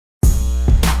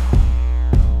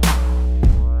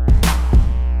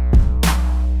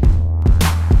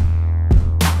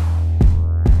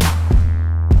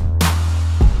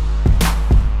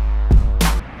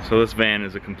So this van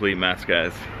is a complete mess,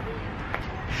 guys.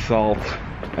 Salt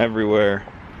everywhere.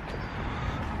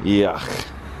 Yuck.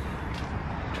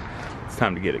 It's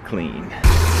time to get it clean.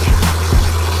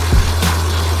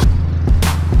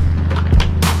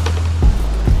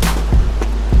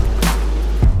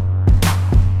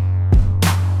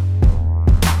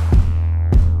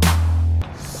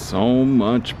 So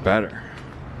much better.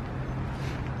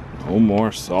 No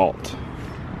more salt.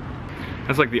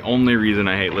 That's like the only reason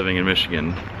I hate living in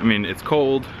Michigan. I mean, it's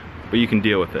cold, but you can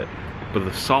deal with it. But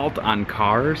the salt on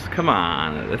cars, come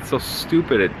on, that's so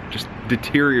stupid. It just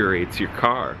deteriorates your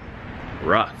car.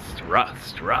 Rust,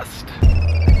 rust, rust.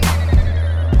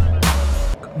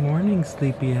 Good morning,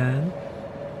 sleepyhead.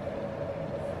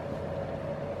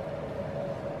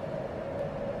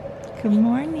 Good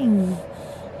morning.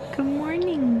 Good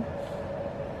morning.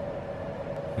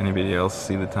 Anybody else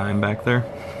see the time back there?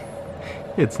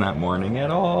 It's not morning at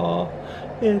all.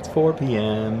 It's 4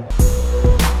 p.m.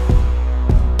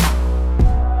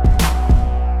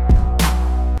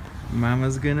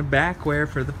 Mama's gonna backwear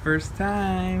for the first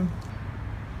time.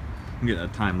 I'm getting a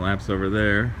time lapse over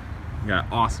there. We got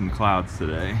awesome clouds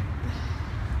today.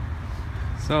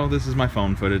 So this is my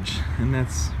phone footage, and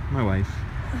that's my wife.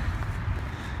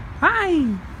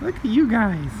 Hi! Look at you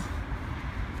guys.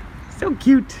 So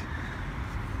cute.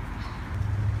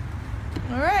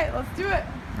 Alright, let's do it.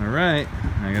 Alright,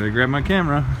 I gotta grab my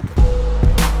camera.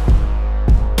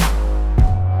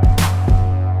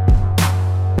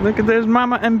 Look at there's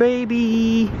mama and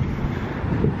baby.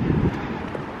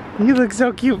 You look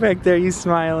so cute back there, you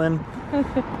smiling.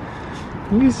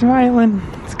 You smiling.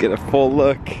 Let's get a full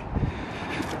look.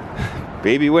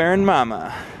 Baby wearing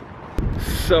mama.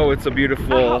 So it's a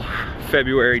beautiful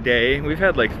February day. We've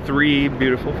had like 3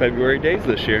 beautiful February days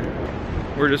this year.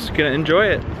 We're just gonna enjoy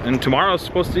it. And tomorrow's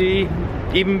supposed to be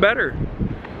even better.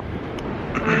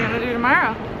 What are we gonna do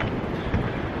tomorrow?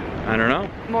 I don't know.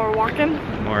 More walking?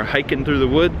 More hiking through the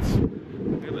woods.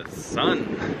 Look at the sun.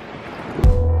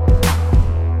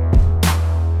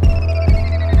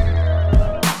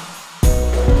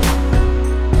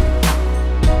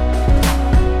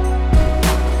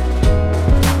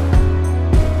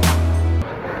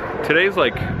 Today's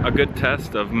like a good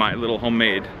test of my little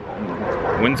homemade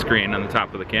windscreen on the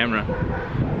top of the camera,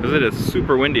 because it is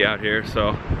super windy out here,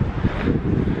 so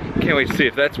can't wait to see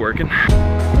if that's working.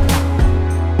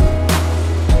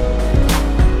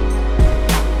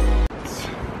 It's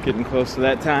getting close to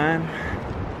that time.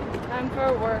 Time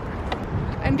for work.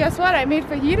 And guess what? I made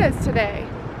fajitas today.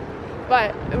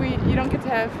 But you don't get to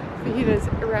have fajitas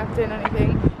wrapped in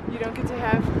anything. You don't get to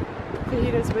have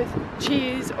fajitas with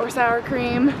cheese or sour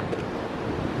cream.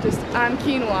 Just on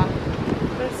quinoa.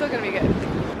 But it's still gonna be good.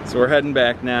 So we're heading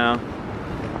back now.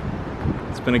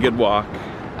 It's been a good walk.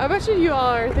 I bet you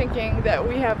all are thinking that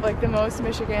we have like the most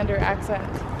Michigander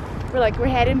accent. We're like, we're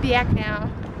heading back now.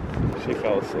 She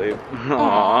fell asleep.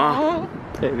 Aww.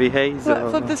 Baby Hazel.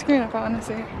 Flip the screen up, I wanna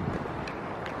see.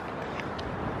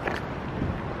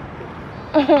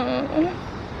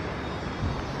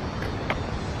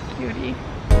 Cutie.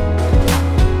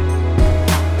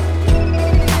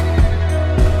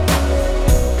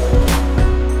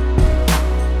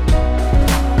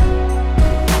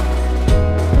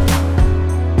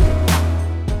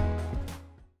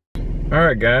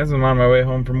 Alright guys, I'm on my way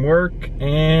home from work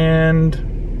and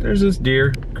there's this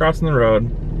deer crossing the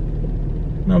road.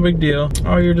 No big deal.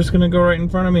 Oh, you're just gonna go right in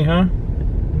front of me, huh?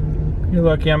 You're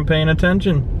lucky I'm paying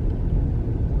attention.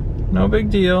 No big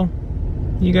deal.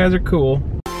 You guys are cool.